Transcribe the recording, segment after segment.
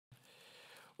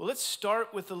Well, let's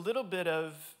start with a little bit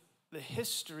of the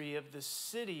history of the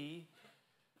city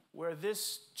where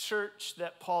this church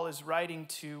that Paul is writing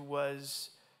to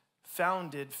was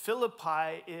founded.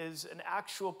 Philippi is an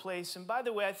actual place. And by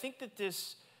the way, I think that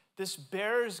this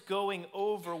bears going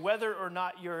over whether or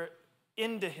not you're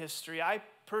into history. I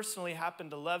personally happen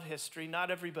to love history.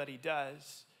 Not everybody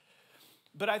does.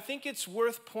 But I think it's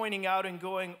worth pointing out and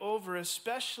going over,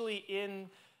 especially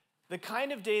in the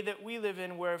kind of day that we live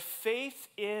in where faith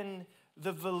in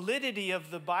the validity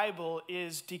of the Bible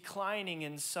is declining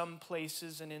in some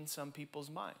places and in some people's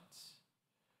minds.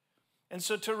 And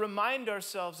so to remind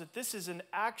ourselves that this is an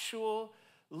actual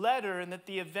letter and that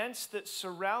the events that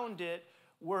surround it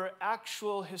were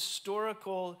actual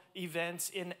historical events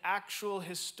in actual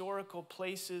historical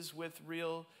places with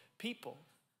real people.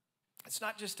 It's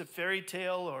not just a fairy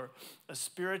tale or a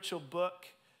spiritual book,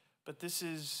 but this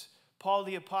is Paul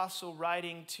the Apostle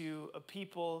writing to a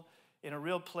people in a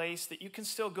real place that you can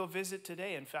still go visit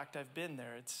today. In fact, I've been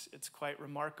there. It's quite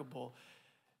remarkable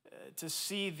to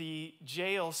see the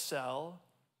jail cell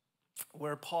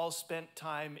where Paul spent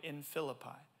time in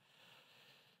Philippi.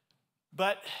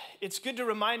 But it's good to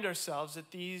remind ourselves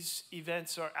that these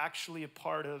events are actually a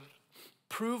part of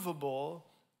provable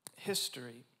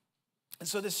history. And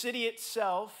so the city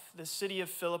itself, the city of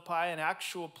Philippi, an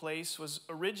actual place, was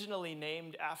originally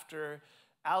named after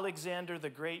Alexander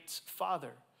the Great's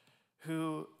father,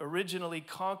 who originally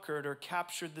conquered or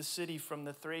captured the city from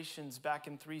the Thracians back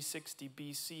in 360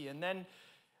 BC. And then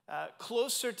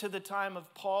closer to the time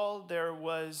of Paul, there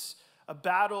was a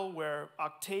battle where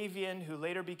Octavian, who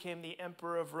later became the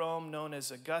emperor of Rome, known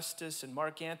as Augustus, and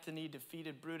Mark Antony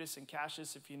defeated Brutus and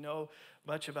Cassius. If you know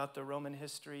much about the Roman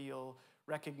history, you'll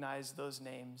recognize those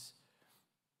names.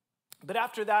 But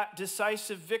after that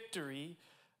decisive victory,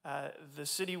 the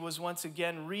city was once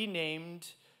again renamed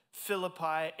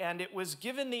Philippi, and it was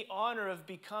given the honor of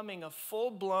becoming a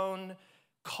full-blown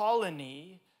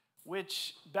colony,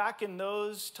 which back in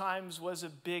those times was a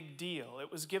big deal.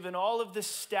 It was given all of the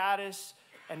status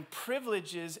and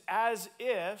privileges as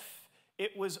if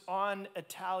it was on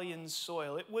Italian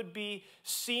soil. It would be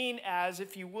seen as,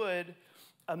 if you would,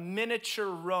 a miniature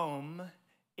Rome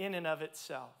in and of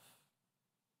itself.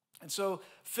 And so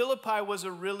Philippi was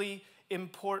a really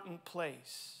important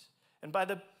place. And by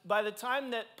the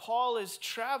time that Paul is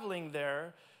traveling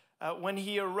there, when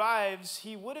he arrives,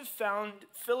 he would have found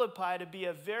Philippi to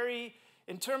be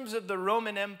in terms of the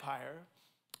Roman Empire,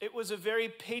 it was a very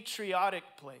patriotic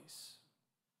place.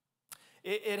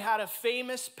 It had a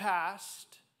famous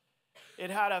past. It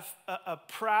had a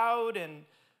proud and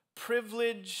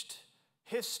privileged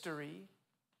history,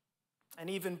 and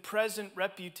even present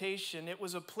reputation. It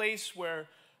was a place where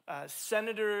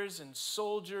senators and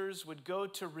soldiers would go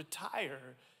to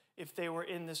retire if they were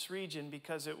in this region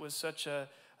because it was such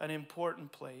an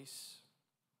important place.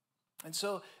 And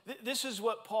so this is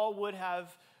what Paul would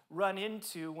have run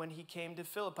into when he came to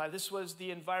Philippi. This was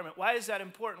the environment. Why is that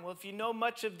important? Well, if you know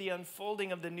much of the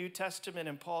unfolding of the New Testament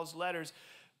and Paul's letters,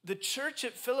 the church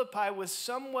at Philippi was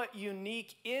somewhat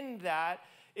unique in that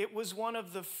it was one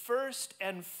of the first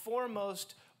and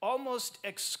foremost, almost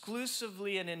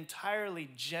exclusively and entirely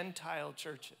Gentile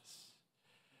churches.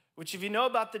 Which, if you know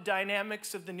about the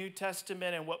dynamics of the New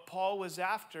Testament and what Paul was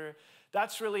after,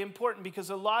 that's really important because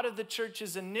a lot of the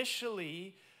churches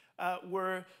initially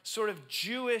were sort of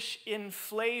Jewish in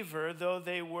flavor, though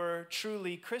they were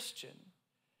truly Christian.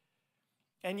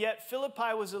 And yet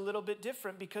Philippi was a little bit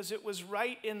different because it was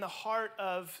right in the heart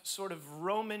of sort of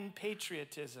Roman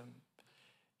patriotism.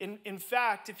 In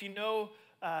fact, if you know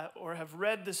or have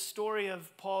read the story of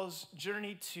Paul's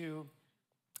journey to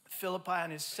Philippi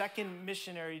on his second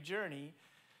missionary journey,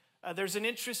 there's an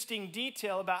interesting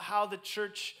detail about how the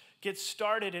church gets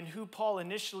started and who Paul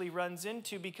initially runs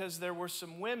into, because there were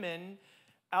some women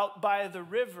out by the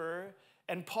river,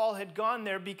 and Paul had gone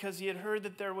there because he had heard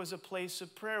that there was a place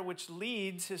of prayer, which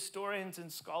leads historians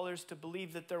and scholars to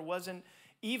believe that there wasn't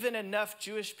even enough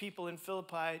Jewish people in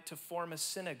Philippi to form a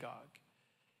synagogue.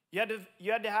 You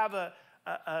had to have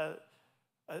a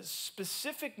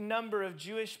specific number of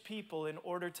Jewish people in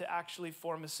order to actually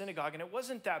form a synagogue. And it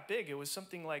wasn't that big. It was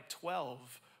something like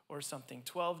 12 or something,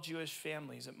 12 Jewish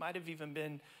families. It might have even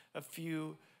been a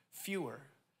few fewer.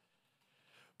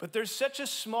 But there's such a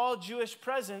small Jewish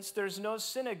presence, there's no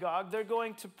synagogue. They're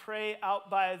going to pray out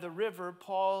by the river.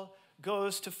 Paul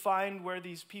goes to find where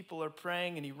these people are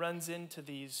praying, and he runs into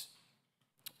these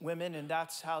women, and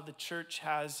that's how the church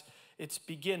has its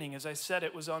beginning. As I said,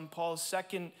 it was on Paul's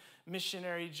second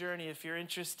missionary journey. If you're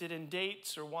interested in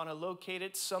dates or want to locate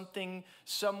it,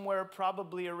 somewhere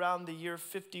probably around the year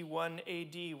 51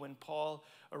 AD when Paul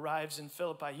arrives in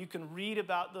Philippi. You can read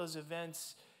about those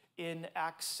events in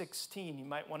Acts 16. You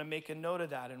might want to make a note of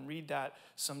that and read that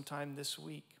sometime this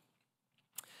week.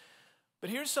 But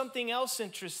here's something else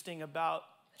interesting about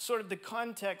sort of the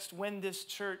context when this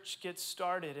church gets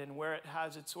started and where it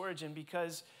has its origin,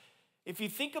 because if you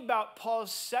think about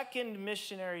Paul's second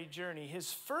missionary journey,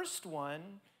 his first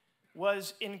one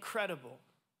was incredible.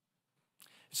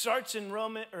 It starts in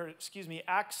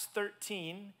Acts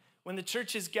 13, when the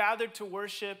church is gathered to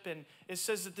worship, and it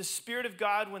says that the Spirit of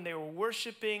God, when they were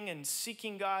worshiping and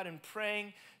seeking God and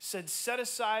praying, said, "Set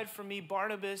aside for me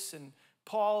Barnabas and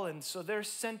Paul," and so they're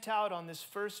sent out on this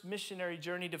first missionary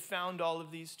journey to found all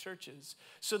of these churches.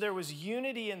 So there was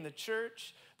unity in the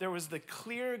church. There was the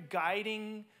clear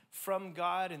guiding from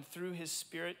God and through his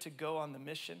Spirit to go on the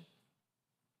mission.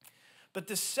 But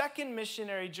the second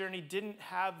missionary journey didn't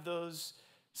have those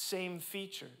same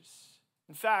features.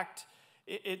 In fact,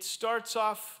 it starts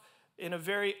off in a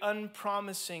very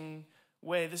unpromising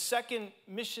way. The second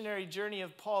missionary journey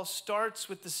of Paul starts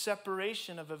with the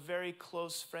separation of a very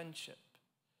close friendship.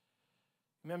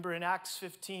 Remember in Acts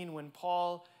 15 when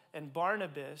Paul and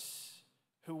Barnabas,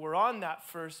 who were on that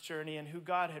first journey and who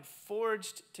God had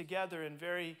forged together in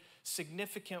very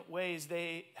significant ways,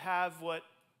 they have what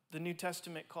the New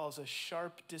Testament calls a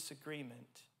sharp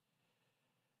disagreement.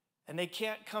 And they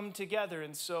can't come together,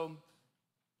 and so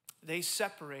they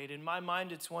separate. In my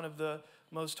mind, it's one of the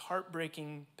most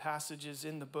heartbreaking passages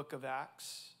in the book of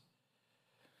Acts.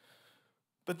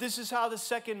 But this is how the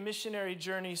second missionary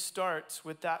journey starts,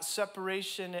 with that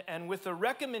separation and with a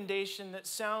recommendation that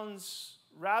sounds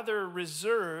rather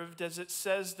reserved, as it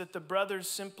says that the brothers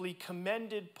simply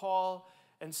commended Paul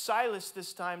and Silas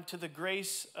this time to the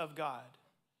grace of God.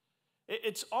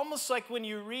 It's almost like when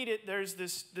you read it, there's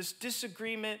this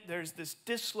disagreement, there's this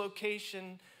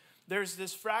dislocation, there's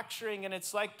this fracturing, and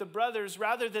it's like the brothers,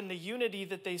 rather than the unity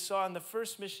that they saw in the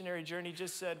first missionary journey,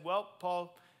 just said, "Well,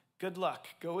 Paul, good luck.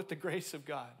 Go with the grace of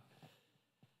God."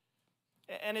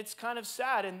 And it's kind of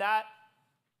sad, and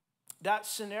that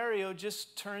scenario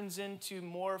just turns into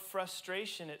more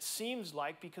frustration, it seems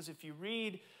like, because if you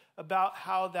read about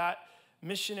how that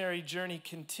missionary journey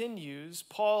continues,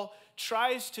 Paul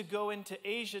tries to go into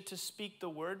Asia to speak the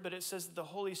word, but it says that the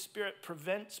Holy Spirit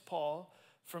prevents Paul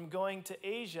from going to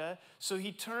Asia. So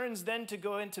he turns then to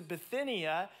go into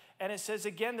Bithynia, and it says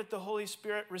again that the Holy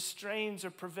Spirit restrains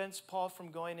or prevents Paul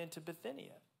from going into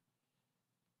Bithynia.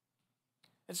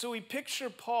 And so we picture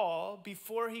Paul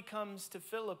before he comes to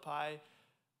Philippi,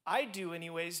 I do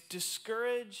anyways,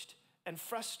 discouraged and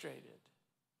frustrated.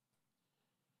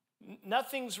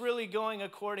 Nothing's really going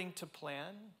according to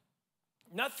plan.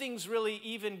 Nothing's really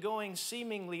even going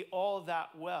seemingly all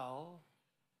that well.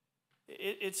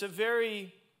 It's a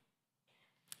very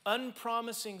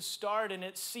unpromising start, and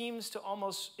it seems to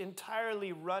almost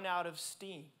entirely run out of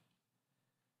steam.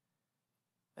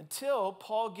 Until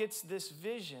Paul gets this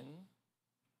vision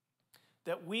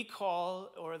that we call,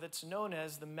 or that's known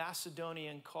as the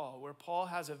Macedonian call, where Paul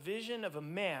has a vision of a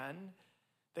man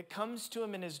that comes to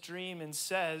him in his dream and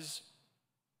says,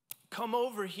 "Come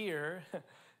over here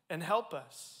and help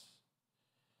us."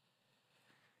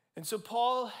 And so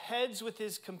Paul heads with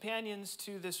his companions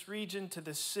to this region, to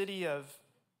the city of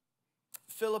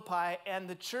Philippi, and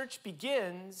the church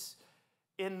begins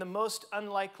in the most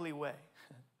unlikely way.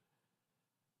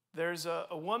 There's a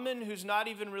woman who's not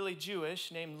even really Jewish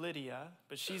named Lydia,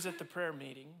 but she's at the prayer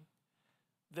meeting.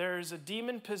 There's a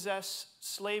demon-possessed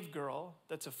slave girl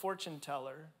that's a fortune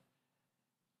teller.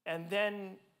 And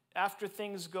then after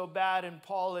things go bad and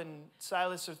Paul and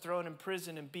Silas are thrown in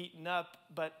prison and beaten up,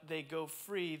 but they go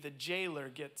free, the jailer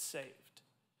gets saved.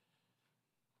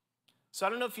 So I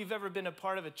don't know if you've ever been a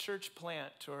part of a church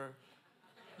plant, or,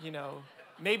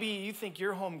 maybe you think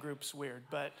your home group's weird,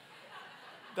 but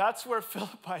that's where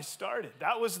Philippi started.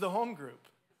 That was the home group,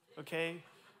 okay?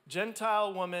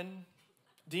 Gentile woman,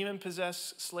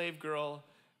 demon-possessed slave girl,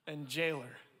 and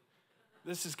jailer.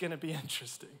 This is going to be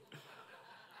interesting.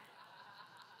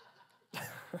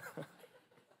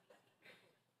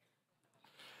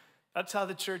 That's how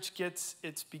the church gets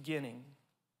its beginning.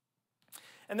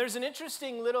 And there's an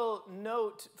interesting little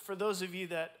note for those of you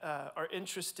that are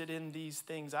interested in these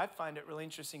things. I find it really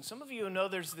interesting. Some of you know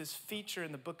there's this feature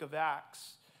in the book of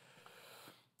Acts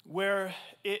where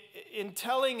in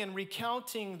telling and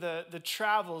recounting the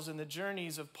travels and the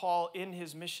journeys of Paul in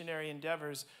his missionary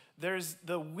endeavors, there's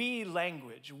the we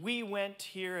language. We went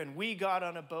here and we got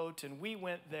on a boat and we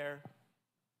went there.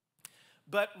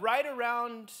 But right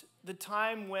around the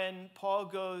time when Paul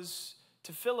goes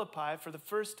to Philippi for the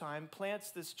first time,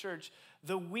 plants this church,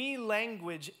 the we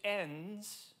language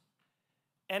ends,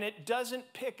 and it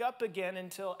doesn't pick up again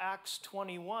until Acts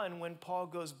 21 when Paul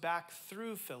goes back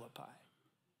through Philippi.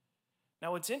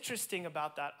 Now, what's interesting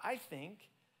about that, I think,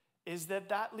 is that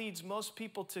that leads most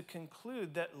people to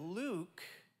conclude that Luke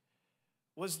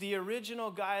was the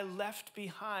original guy left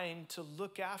behind to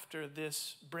look after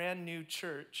this brand new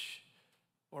church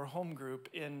or home group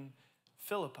in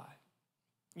Philippi.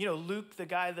 You know, Luke, the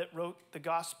guy that wrote the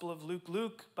Gospel of Luke.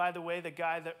 Luke, by the way, the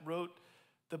guy that wrote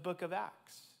the book of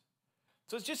Acts.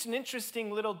 So it's just an interesting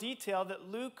little detail that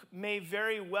Luke may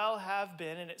very well have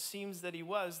been, and it seems that he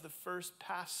was, the first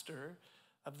pastor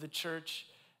of the church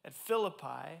at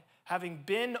Philippi, having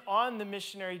been on the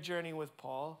missionary journey with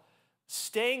Paul,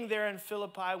 staying there in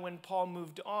Philippi when Paul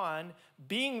moved on,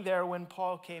 being there when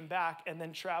Paul came back, and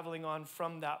then traveling on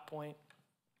from that point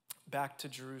back to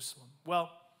Jerusalem.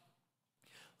 Well,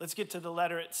 let's get to the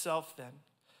letter itself then.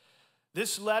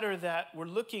 This letter that we're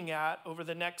looking at over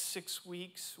the next 6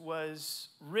 weeks was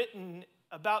written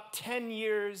about 10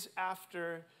 years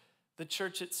after the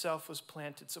church itself was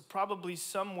planted, so probably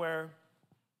somewhere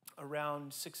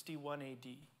around 61 AD.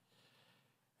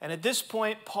 And at this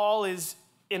point, Paul is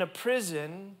in a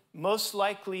prison, most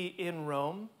likely in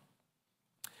Rome,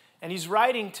 and he's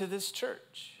writing to this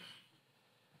church.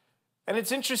 And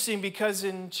it's interesting because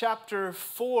in chapter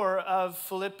 4 of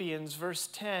Philippians, verse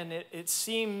 10,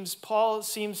 Paul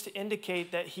seems to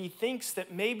indicate that he thinks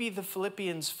that maybe the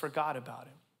Philippians forgot about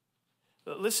him.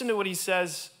 But listen to what he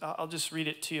says. I'll just read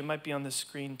it to you. It might be on the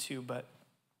screen too, but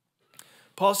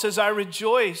Paul says, I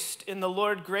rejoiced in the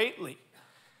Lord greatly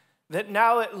that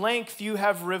now at length you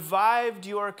have revived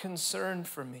your concern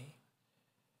for me.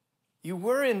 You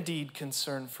were indeed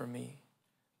concerned for me,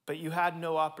 but you had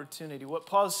no opportunity. What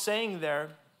Paul's saying there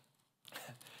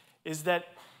is that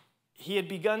he had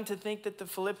begun to think that the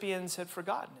Philippians had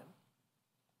forgotten him.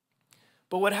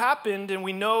 But what happened, and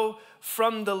we know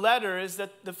from the letter, is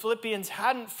that the Philippians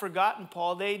hadn't forgotten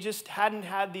Paul. They just hadn't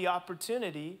had the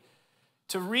opportunity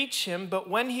to reach him. But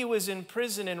when he was in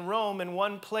prison in Rome in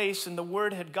one place and the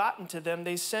word had gotten to them,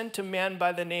 they sent a man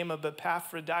by the name of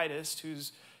Epaphroditus, who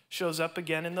shows up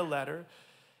again in the letter.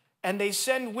 And they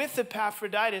send with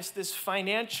Epaphroditus this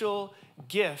financial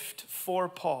gift for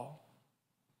Paul,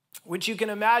 which you can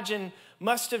imagine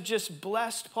must have just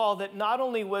blessed Paul, that not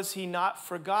only was he not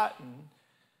forgotten,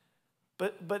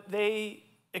 but they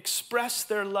express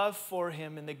their love for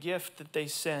him in the gift that they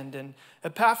send. And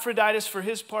Epaphroditus, for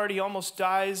his part, he almost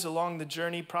dies along the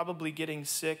journey, probably getting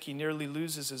sick. He nearly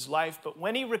loses his life. But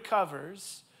when he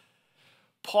recovers,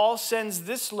 Paul sends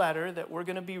this letter that we're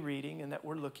going to be reading and that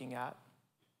we're looking at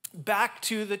back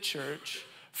to the church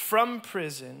from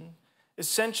prison,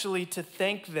 essentially to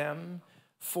thank them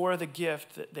for the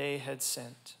gift that they had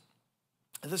sent.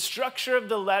 The structure of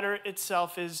the letter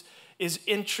itself is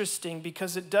interesting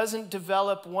because it doesn't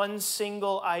develop one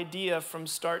single idea from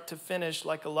start to finish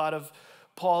like a lot of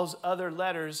Paul's other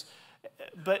letters.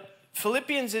 But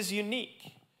Philippians is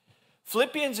unique.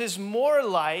 Philippians is more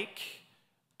like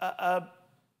a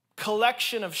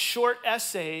collection of short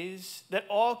essays that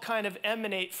all kind of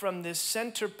emanate from this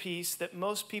centerpiece that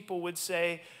most people would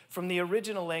say from the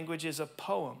original language is a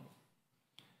poem.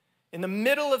 In the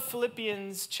middle of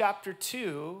Philippians chapter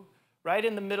 2, right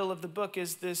in the middle of the book,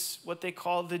 is this, what they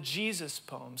call the Jesus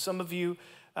poem. Some of you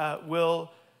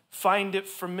will find it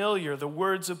familiar, the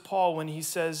words of Paul when he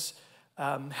says,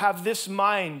 have this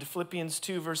mind, Philippians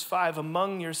 2, verse 5,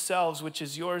 among yourselves, which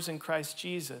is yours in Christ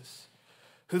Jesus,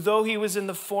 who though he was in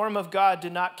the form of God,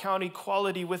 did not count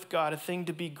equality with God a thing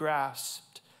to be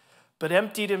grasped, but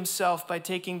emptied himself by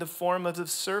taking the form of a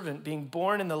servant, being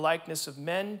born in the likeness of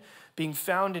men, being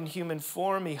found in human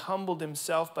form, he humbled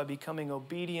himself by becoming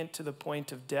obedient to the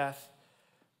point of death,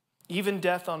 even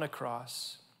death on a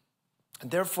cross.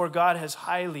 And therefore God has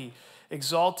highly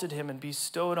exalted him and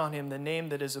bestowed on him the name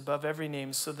that is above every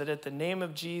name, so that at the name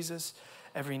of Jesus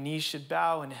every knee should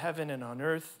bow in heaven and on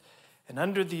earth and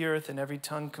under the earth, and every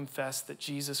tongue confess that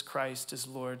Jesus Christ is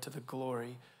Lord, to the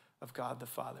glory of God the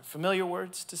Father. Familiar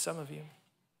words to some of you?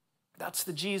 That's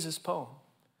the Jesus poem.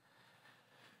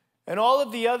 And all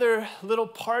of the other little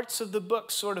parts of the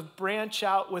book sort of branch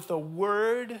out with a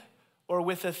word or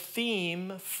with a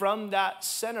theme from that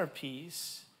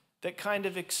centerpiece that kind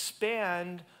of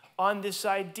expand on this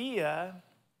idea,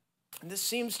 and this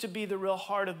seems to be the real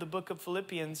heart of the book of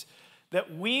Philippians,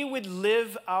 that we would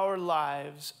live our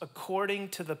lives according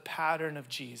to the pattern of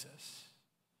Jesus.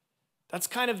 That's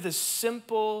kind of the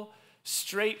simple,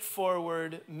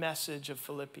 straightforward message of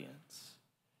Philippians.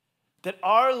 That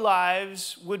our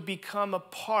lives would become a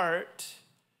part,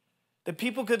 that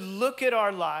people could look at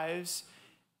our lives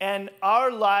And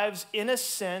our lives, in a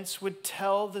sense, would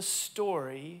tell the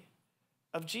story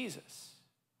of Jesus.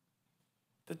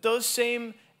 That those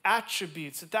same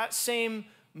attributes, that same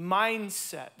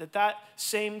mindset, that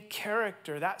same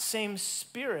character, that same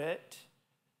spirit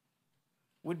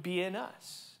would be in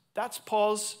us. That's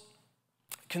Paul's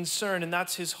concern, and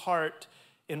that's his heart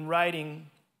in writing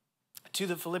to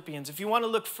the Philippians. If you want to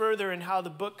look further in how the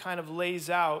book kind of lays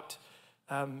out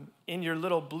in your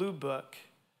little blue book,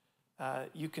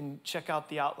 you can check out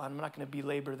the outline. I'm not going to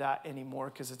belabor that anymore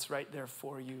because it's right there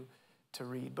for you to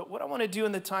read. But what I want to do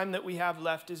in the time that we have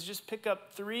left is just pick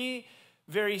up 3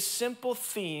 very simple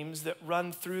themes that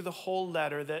run through the whole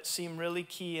letter that seem really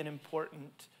key and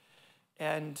important,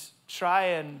 and try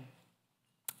and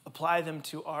apply them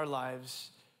to our lives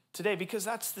today, because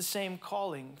that's the same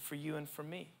calling for you and for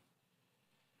me.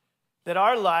 That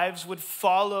our lives would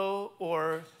follow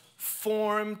or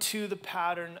form to the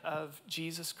pattern of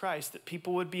Jesus Christ, that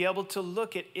people would be able to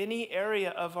look at any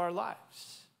area of our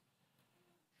lives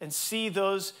and see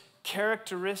those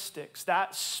characteristics,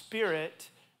 that spirit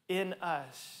in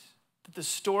us, that the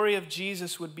story of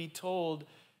Jesus would be told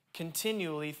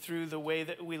continually through the way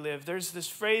that we live. There's this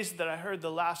phrase that I heard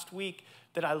the last week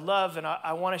that I love, and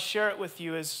I want to share it with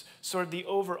you as sort of the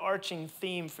overarching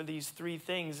theme for these 3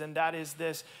 things, and that is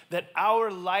this, that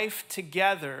our life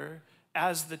together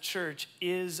as the church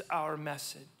is our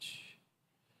message.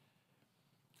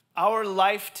 Our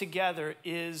life together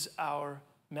is our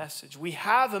message. We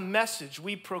have a message.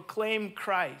 We proclaim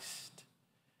Christ.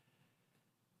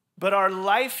 But our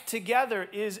life together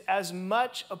is as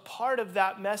much a part of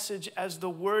that message as the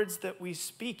words that we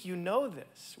speak. You know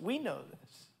this. We know this.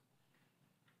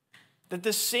 That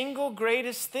the single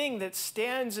greatest thing that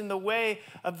stands in the way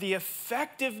of the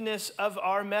effectiveness of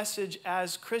our message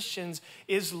as Christians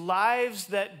is lives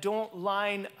that don't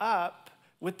line up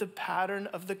with the pattern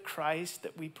of the Christ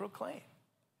that we proclaim.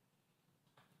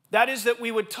 That is, that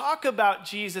we would talk about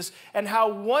Jesus and how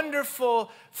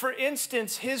wonderful, for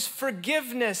instance, his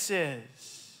forgiveness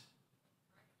is,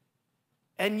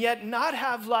 and yet not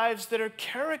have lives that are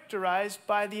characterized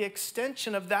by the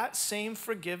extension of that same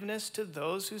forgiveness to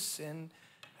those who sin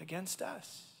against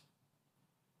us,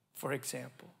 for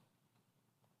example.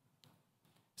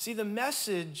 See, the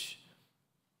message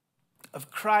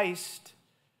of Christ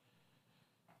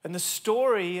and the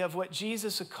story of what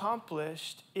Jesus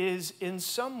accomplished is in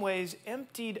some ways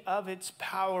emptied of its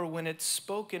power when it's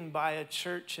spoken by a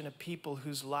church and a people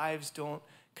whose lives don't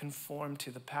conform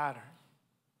to the pattern.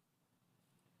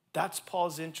 That's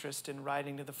Paul's interest in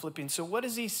writing to the Philippians. So what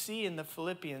does he see in the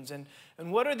Philippians? And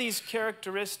what are these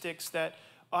characteristics that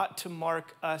ought to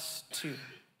mark us too?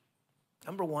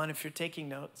 Number 1, if you're taking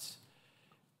notes,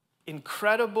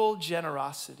 incredible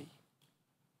generosity.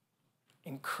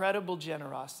 Incredible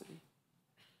generosity.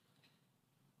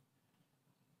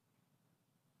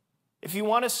 If you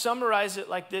want to summarize it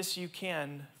like this, you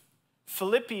can.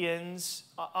 Philippians,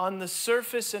 on the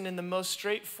surface and in the most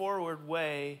straightforward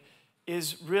way,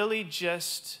 is really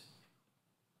just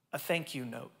a thank you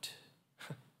note.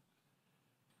 I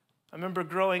remember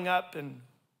growing up, and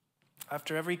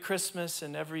after every Christmas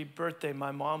and every birthday,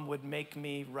 my mom would make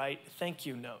me write thank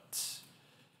you notes.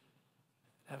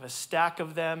 Have a stack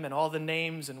of them and all the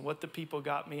names and what the people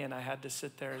got me, and I had to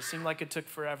sit there. It seemed like it took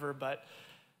forever, but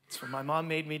it's what my mom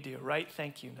made me do, write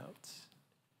thank you notes.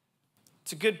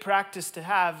 It's a good practice to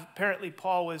have. Apparently,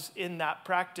 Paul was in that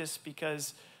practice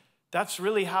because that's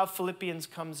really how Philippians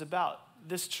comes about.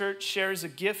 This church shares a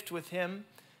gift with him,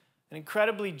 an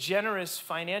incredibly generous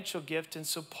financial gift, and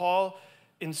so Paul,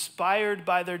 inspired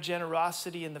by their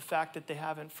generosity and the fact that they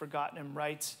haven't forgotten him,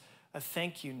 writes a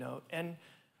thank you note. And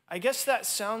I guess that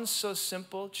sounds so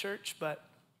simple, church, but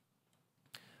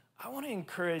I want to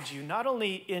encourage you, not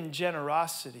only in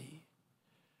generosity,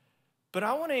 but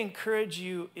I want to encourage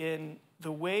you in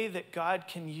the way that God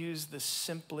can use the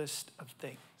simplest of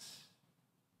things.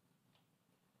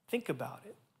 Think about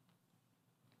it.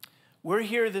 We're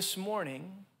here this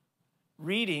morning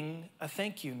reading a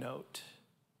thank you note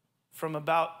from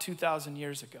about 2,000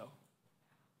 years ago.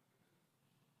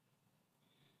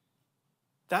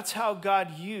 That's how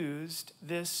God used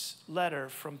this letter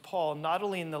from Paul, not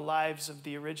only in the lives of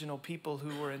the original people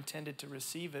who were intended to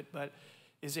receive it, but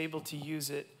is able to use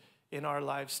it in our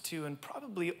lives too. And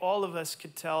probably all of us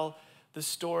could tell the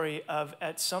story of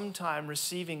at some time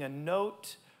receiving a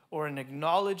note or an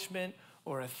acknowledgement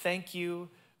or a thank you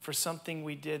for something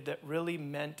we did that really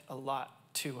meant a lot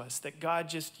to us, that God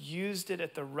just used it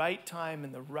at the right time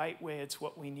in the right way. It's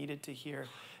what we needed to hear.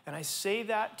 And I say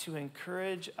that to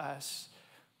encourage us.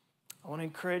 I want to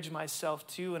encourage myself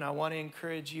too, and I want to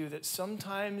encourage you that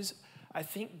sometimes I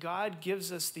think God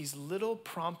gives us these little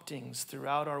promptings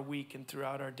throughout our week and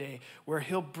throughout our day where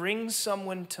he'll bring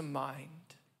someone to mind.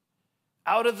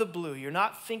 Out of the blue, you're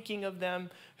not thinking of them.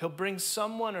 He'll bring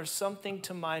someone or something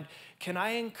to mind. Can I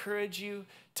encourage you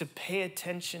to pay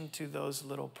attention to those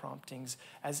little promptings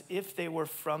as if they were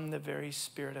from the very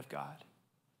Spirit of God?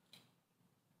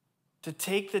 To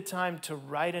take the time to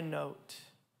write a note,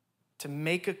 to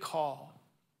make a call,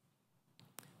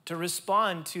 to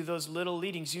respond to those little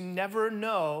leadings. You never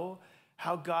know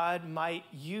how God might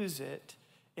use it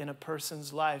in a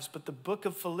person's lives. But the book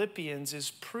of Philippians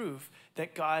is proof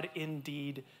that God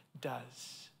indeed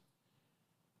does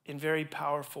in very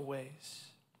powerful ways.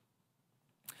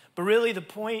 But really the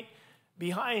point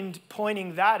behind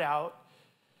pointing that out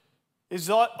is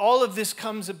that all of this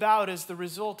comes about as the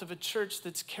result of a church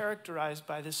that's characterized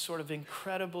by this sort of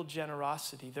incredible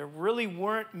generosity. There really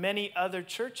weren't many other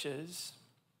churches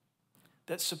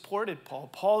that supported Paul.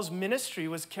 Paul's ministry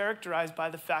was characterized by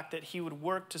the fact that he would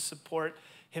work to support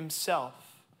himself.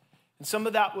 And some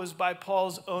of that was by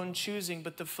Paul's own choosing,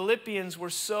 but the Philippians were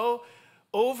so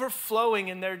overflowing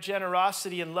in their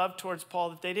generosity and love towards Paul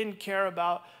that they didn't care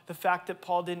about the fact that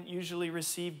Paul didn't usually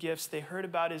receive gifts. They heard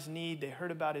about his need, they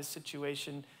heard about his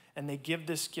situation, and they give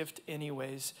this gift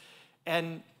anyways.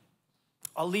 And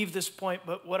I'll leave this point,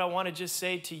 but what I want to just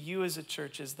say to you as a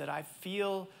church is that I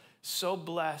feel so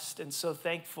blessed and so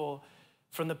thankful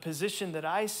from the position that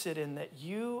I sit in that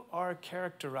you are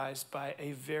characterized by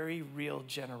a very real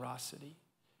generosity.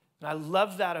 And I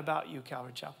love that about you,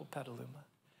 Calvary Chapel, Petaluma.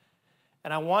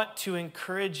 And I want to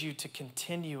encourage you to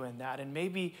continue in that and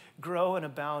maybe grow and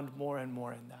abound more and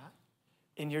more in that,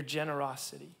 in your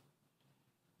generosity.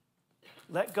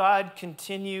 Let God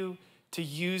continue to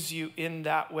use you in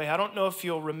that way. I don't know if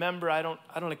you'll remember. I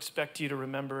don't expect you to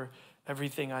remember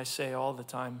everything I say all the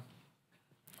time,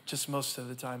 just most of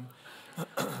the time.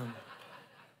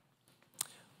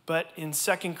 But in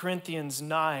 2 Corinthians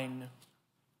 9,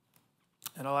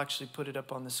 and I'll actually put it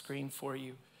up on the screen for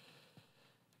you.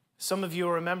 Some of you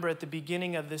will remember at the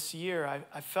beginning of this year,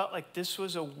 I felt like this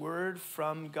was a word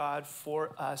from God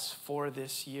for us for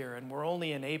this year. And we're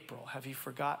only in April. Have you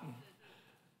forgotten?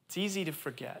 It's easy to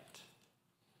forget.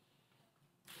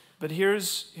 But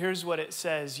here's what it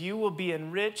says. You will be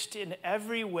enriched in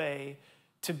every way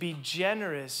to be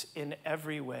generous in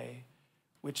every way,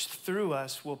 which through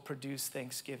us will produce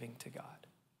thanksgiving to God.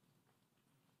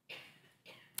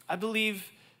 I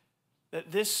believe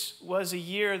that this was a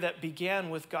year that began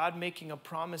with God making a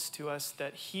promise to us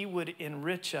that he would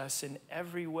enrich us in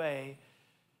every way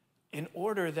in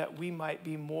order that we might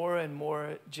be more and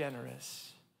more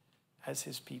generous as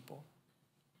his people.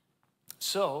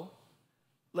 So,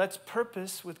 let's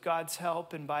purpose with God's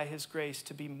help and by his grace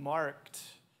to be marked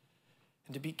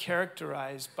and to be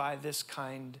characterized by this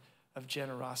kind of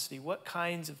generosity. What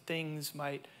kinds of things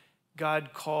might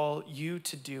God call you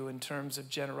to do in terms of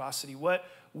generosity? What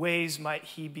ways might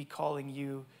he be calling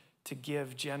you to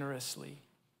give generously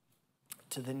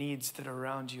to the needs that are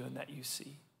around you and that you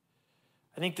see?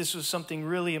 I think this was something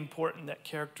really important that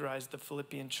characterized the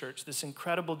Philippian church, this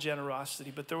incredible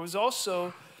generosity. But there was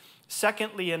also,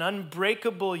 secondly, an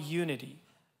unbreakable unity.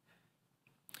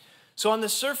 So on the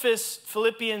surface,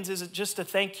 Philippians is just a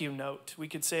thank you note. We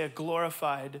could say a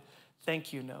glorified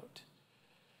thank you note.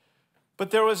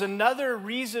 But there was another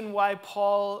reason why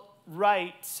Paul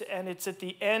writes, and it's at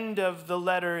the end of the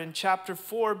letter in chapter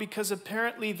 4, because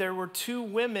apparently there were two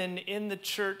women in the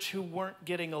church who weren't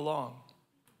getting along.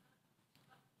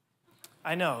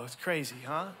 I know, it's crazy,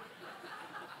 huh?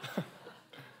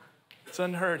 It's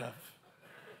unheard of,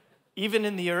 even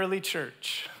in the early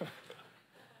church.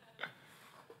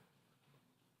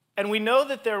 And we know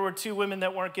that there were two women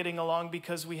that weren't getting along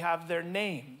because we have their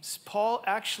names. Paul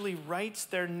actually writes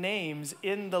their names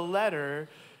in the letter,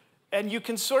 and you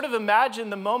can sort of imagine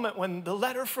the moment when the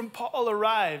letter from Paul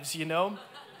arrives, you know?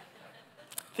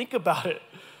 Think about it.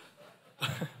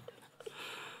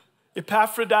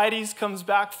 Epaphroditus comes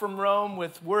back from Rome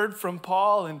with word from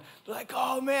Paul, and they're like,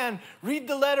 oh man, read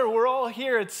the letter. We're all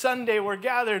here. It's Sunday. We're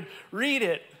gathered. Read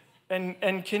it.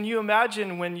 And can you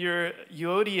imagine when you're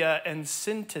Euodia and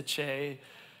Syntyche,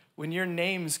 when your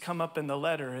names come up in the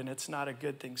letter and it's not a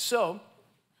good thing? So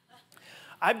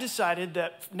I've decided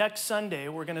that next Sunday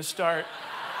we're going to start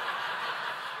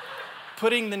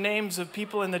putting the names of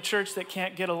people in the church that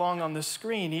can't get along on the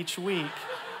screen each week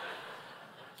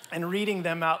and reading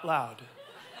them out loud.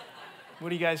 What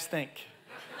do you guys think?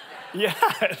 Yeah,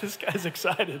 this guy's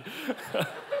excited.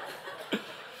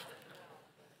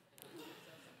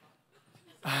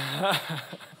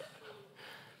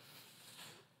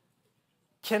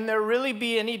 Can there really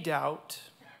be any doubt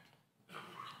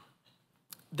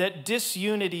that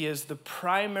disunity is the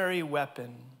primary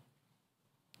weapon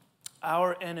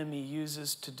our enemy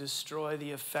uses to destroy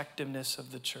the effectiveness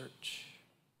of the church.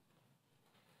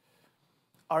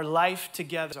 Our life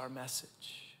together is our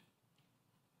message.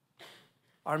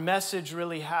 Our message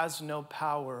really has no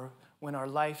power when our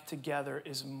life together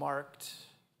is marked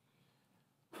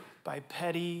by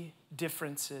petty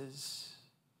differences,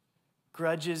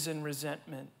 grudges and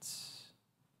resentments,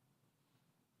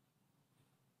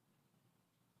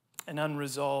 and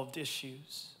unresolved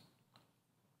issues.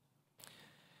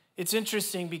 It's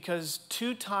interesting because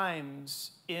 2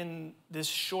 times in this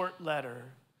short letter,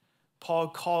 Paul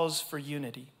calls for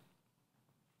unity.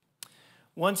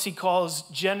 Once he calls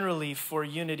generally for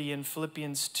unity in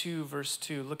Philippians 2, verse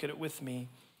 2. Look at it with me.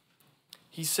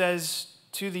 He says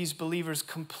to these believers,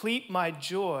 complete my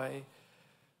joy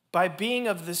by being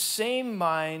of the same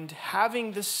mind,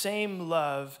 having the same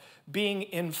love, being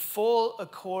in full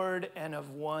accord and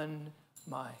of one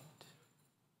mind.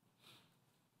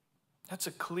 That's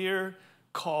a clear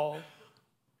call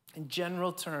in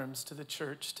general terms to the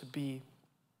church to be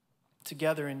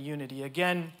together in unity.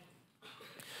 Again,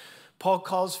 Paul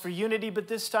calls for unity, but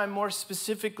this time more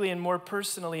specifically and more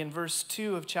personally in verse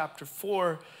 2 of chapter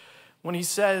 4, when he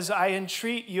says, I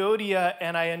entreat Euodia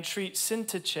and I entreat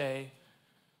Syntyche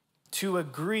to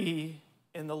agree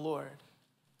in the Lord.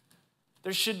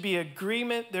 There should be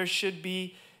agreement, there should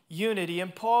be unity.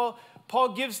 And Paul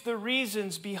gives the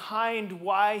reasons behind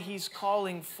why he's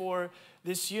calling for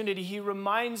this unity. He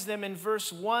reminds them in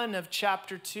verse 1 of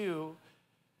chapter 2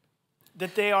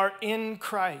 that they are in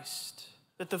Christ,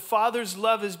 that the Father's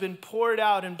love has been poured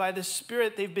out, and by the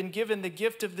Spirit they've been given the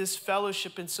gift of this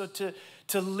fellowship. And so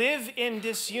to live in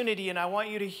disunity, and I want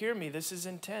you to hear me, this is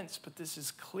intense, but this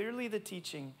is clearly the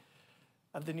teaching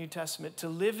of the New Testament. To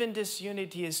live in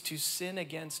disunity is to sin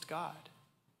against God.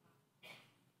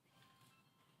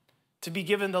 To be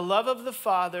given the love of the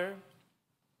Father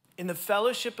in the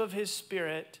fellowship of his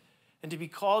Spirit, and to be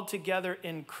called together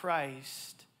in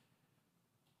Christ.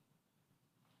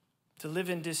 To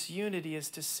live in disunity is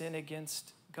to sin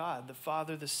against God, the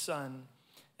Father, the Son,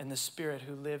 and the Spirit,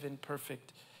 who live in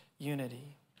perfect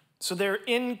unity. So they're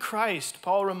in Christ.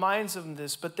 Paul reminds them of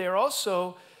this, but they're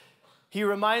also, he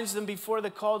reminds them before the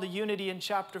call to unity in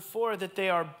chapter 4 that they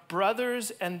are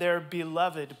brothers and they're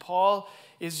beloved. Paul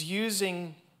is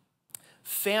using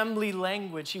family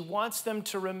language. He wants them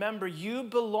to remember you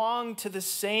belong to the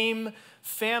same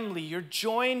family. You're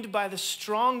joined by the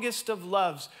strongest of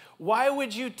loves. Why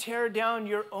would you tear down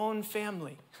your own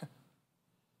family?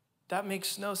 That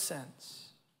makes no sense.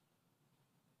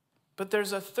 But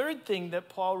there's a third thing that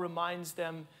Paul reminds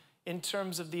them in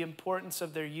terms of the importance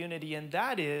of their unity, and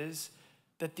that is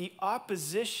that the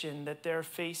opposition that they're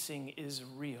facing is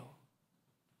real.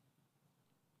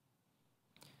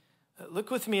 Look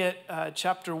with me at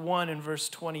chapter 1 and verse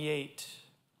 28.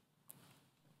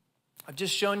 I've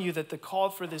just shown you that the call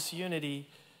for this unity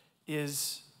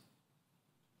is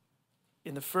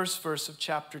in the first verse of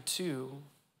chapter 2.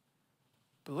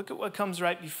 But look at what comes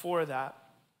right before that.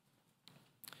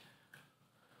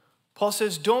 Paul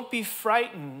says, don't be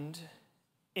frightened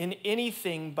in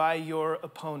anything by your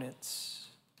opponents.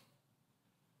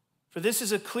 For this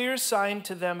is a clear sign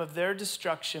to them of their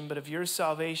destruction, but of your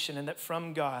salvation, and that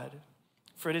from God.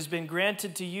 For it has been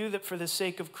granted to you that for the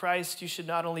sake of Christ you should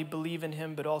not only believe in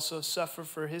him, but also suffer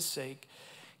for his sake,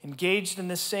 engaged in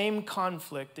the same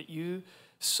conflict that you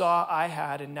saw I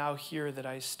had and now hear that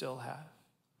I still have.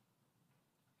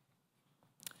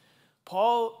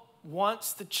 Paul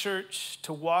wants the church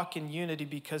to walk in unity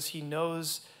because he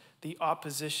knows the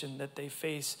opposition that they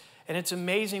face. And it's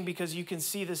amazing because you can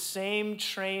see the same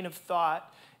train of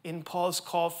thought in Paul's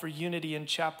call for unity in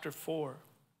chapter 4.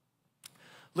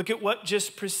 Look at what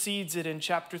just precedes it in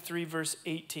chapter 3, verse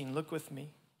 18. Look with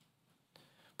me.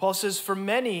 Paul says, for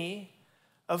many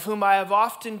of whom I have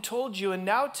often told you and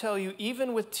now tell you,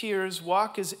 even with tears,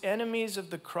 walk as enemies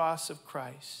of the cross of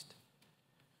Christ.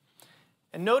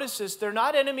 And notice this, they're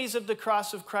not enemies of the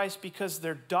cross of Christ because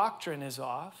their doctrine is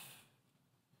off.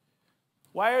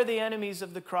 Why are they enemies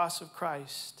of the cross of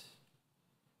Christ?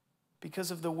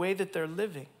 Because of the way that they're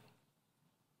living.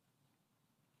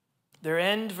 Their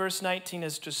end, verse 19,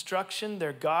 is destruction.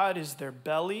 Their God is their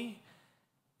belly,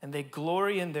 and they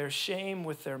glory in their shame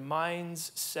with their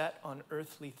minds set on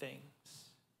earthly things.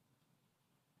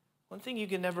 One thing you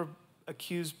can never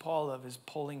accuse Paul of is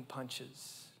pulling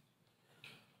punches.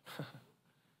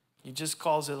 He just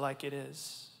calls it like it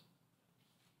is.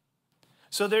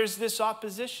 So there's this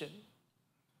opposition,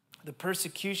 the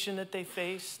persecution that they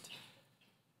faced,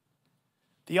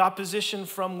 The opposition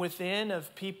from within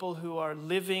of people who are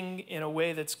living in a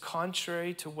way that's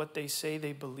contrary to what they say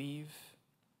they believe.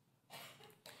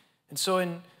 And so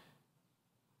in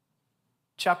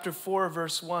chapter 4,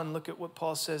 verse 1, look at what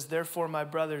Paul says. Therefore, my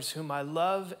brothers, whom I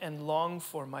love and long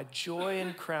for, my joy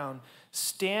and crown,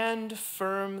 stand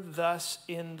firm thus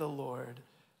in the Lord,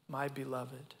 my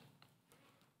beloved.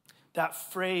 That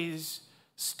phrase,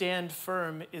 stand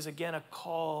firm, is again a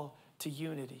call to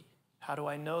unity. How do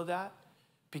I know that?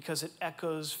 Because it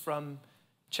echoes from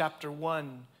chapter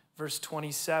 1, verse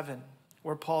 27,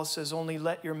 where Paul says, only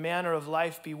let your manner of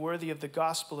life be worthy of the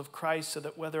gospel of Christ, so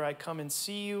that whether I come and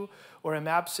see you or am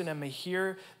absent and may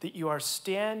hear that you are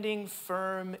standing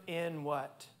firm in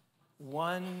what?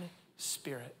 One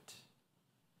Spirit.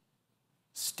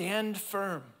 Stand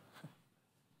firm.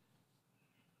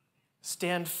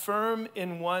 Stand firm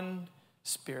in one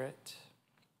Spirit.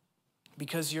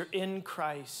 Because you're in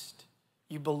Christ.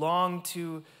 You belong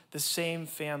to the same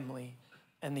family,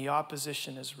 and the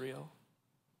opposition is real.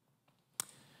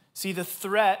 See, the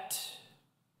threat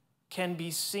can be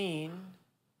seen,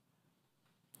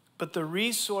 but the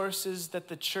resources that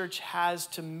the church has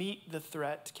to meet the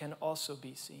threat can also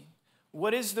be seen.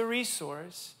 What is the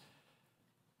resource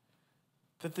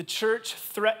that the church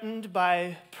threatened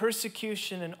by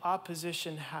persecution and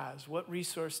opposition has? What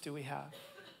resource do we have?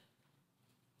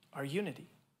 Our unity.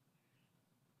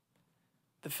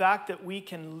 The fact that we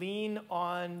can lean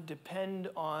on, depend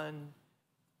on,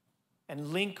 and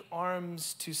link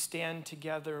arms to stand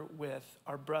together with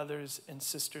our brothers and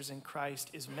sisters in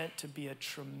Christ is meant to be a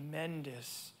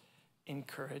tremendous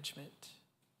encouragement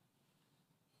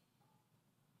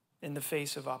in the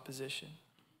face of opposition.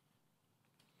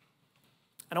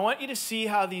 And I want you to see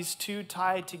how these two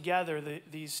tie together,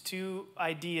 these two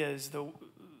ideas, the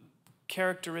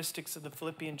characteristics of the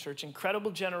Philippian church: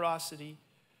 incredible generosity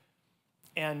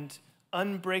and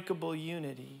unbreakable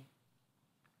unity.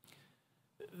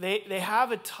 They have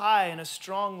a tie and a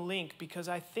strong link, because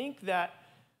I think that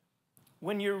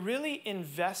when you're really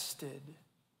invested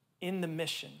in the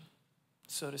mission,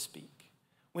 so to speak,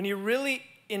 when you're really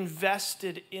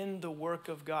invested in the work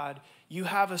of God, you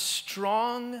have a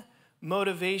strong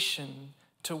motivation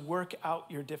to work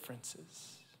out your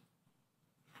differences.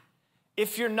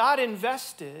 If you're not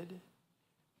invested,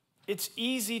 it's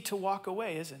easy to walk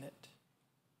away, isn't it?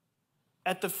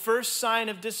 At the first sign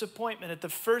of disappointment, at the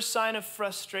first sign of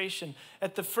frustration,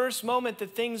 at the first moment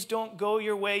that things don't go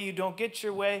your way, you don't get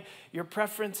your way, your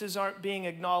preferences aren't being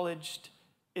acknowledged,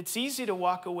 it's easy to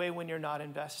walk away when you're not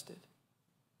invested.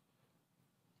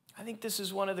 I think this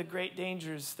is one of the great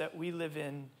dangers that we live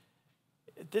in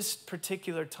at this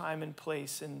particular time and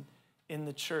place in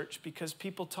the church, because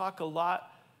people talk a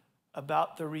lot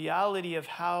about the reality of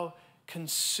how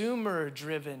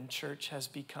consumer-driven church has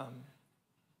become,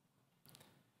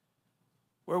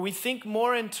 where we think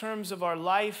more in terms of our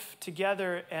life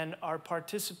together and our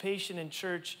participation in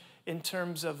church in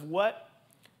terms of what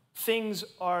things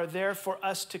are there for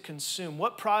us to consume,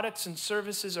 what products and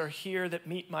services are here that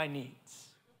meet my needs,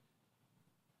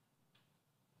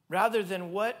 rather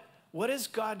than what has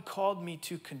God called me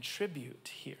to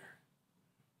contribute here?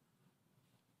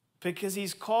 Because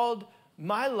he's called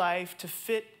my life to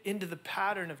fit into the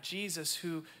pattern of Jesus,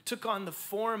 who took on the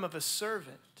form of a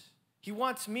servant. He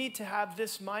wants me to have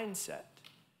this mindset,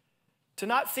 to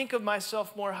not think of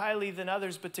myself more highly than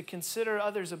others, but to consider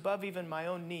others above even my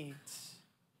own needs.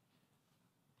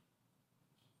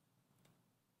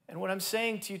 And what I'm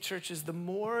saying to you, church, is the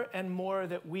more and more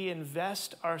that we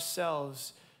invest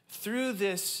ourselves through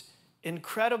this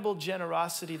incredible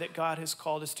generosity that God has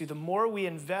called us to, the more we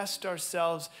invest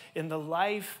ourselves in the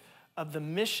life of the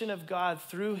mission of God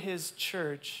through his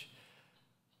church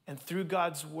and through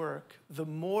God's work, the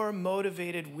more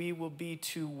motivated we will be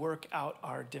to work out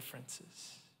our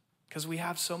differences, because we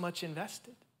have so much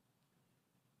invested.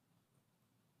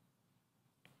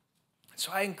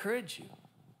 So I encourage you,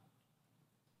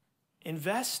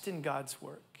 invest in God's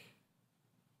work.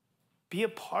 Be a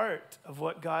part of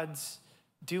what God's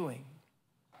doing.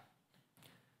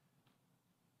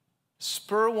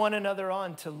 Spur one another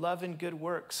on to love and good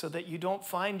work, so that you don't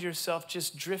find yourself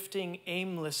just drifting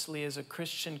aimlessly as a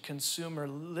Christian consumer,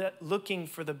 looking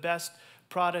for the best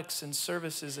products and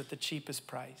services at the cheapest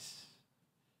price.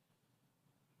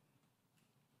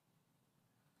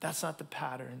 That's not the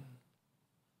pattern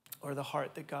or the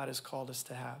heart that God has called us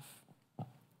to have.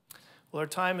 Well, our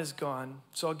time is gone,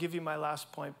 so I'll give you my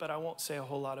last point, but I won't say a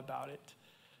whole lot about it.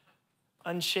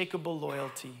 Unshakable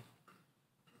loyalty.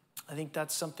 I think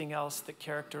that's something else that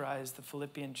characterized the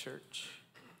Philippian church.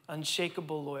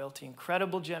 Unshakable loyalty,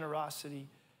 incredible generosity,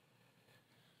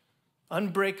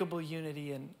 unbreakable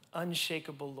unity, and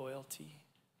unshakable loyalty.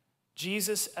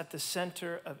 Jesus at the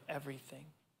center of everything.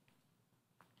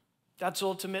 That's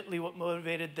ultimately what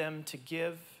motivated them to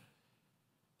give.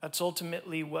 That's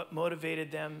ultimately what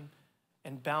motivated them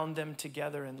and bound them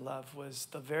together in love, was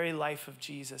the very life of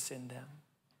Jesus in them.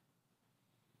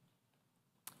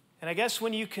 And I guess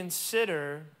when you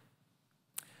consider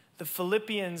the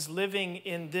Philippians living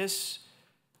in this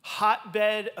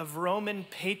hotbed of Roman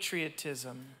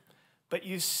patriotism, but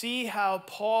you see how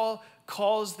Paul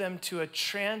calls them to a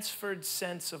transferred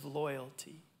sense of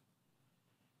loyalty,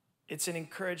 it's an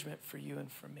encouragement for you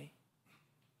and for me.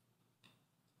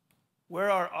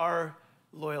 Where are our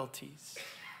loyalties?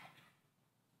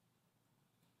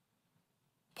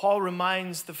 Paul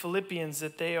reminds the Philippians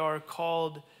that they are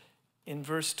called in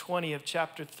verse 20 of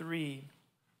chapter 3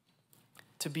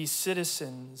 to be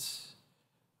citizens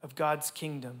of God's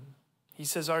kingdom. He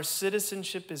says, our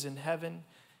citizenship is in heaven,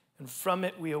 and from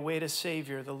it we await a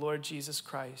Savior, the Lord Jesus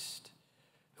Christ,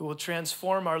 who will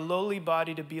transform our lowly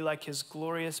body to be like his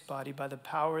glorious body by the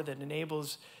power that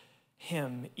enables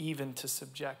him even to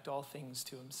subject all things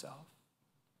to himself.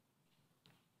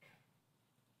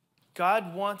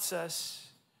 God wants us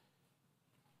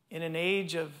in an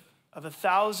age of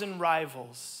 1,000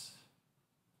 rivals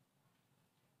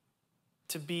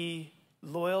to be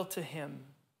loyal to him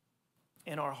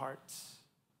in our hearts.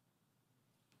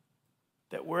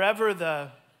 That wherever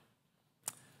the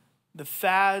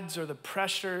fads or the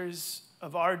pressures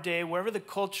of our day, wherever the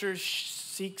culture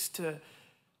seeks to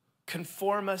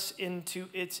conform us into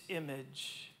its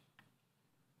image,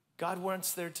 God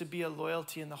wants there to be a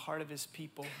loyalty in the heart of his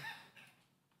people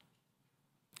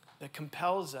that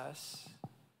compels us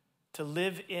to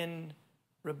live in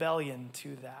rebellion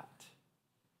to that.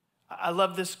 I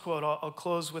love this quote. I'll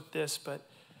close with this, but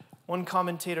one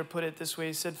commentator put it this way.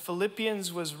 He said,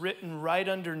 Philippians was written right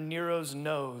under Nero's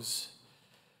nose,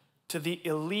 to the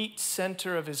elite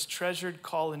center of his treasured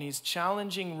colonies,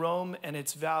 challenging Rome and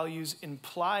its values,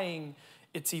 implying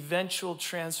its eventual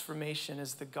transformation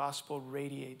as the gospel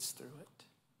radiates through it.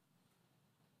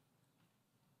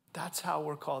 That's how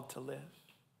we're called to live.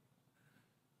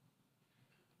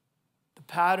 The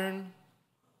pattern,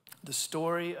 the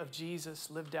story of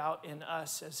Jesus lived out in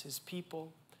us as his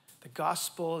people, the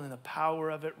gospel and the power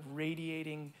of it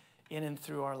radiating in and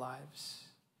through our lives,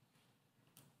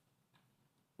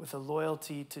 with a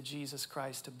loyalty to Jesus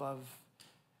Christ above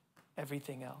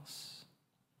everything else.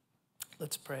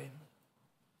 Let's pray.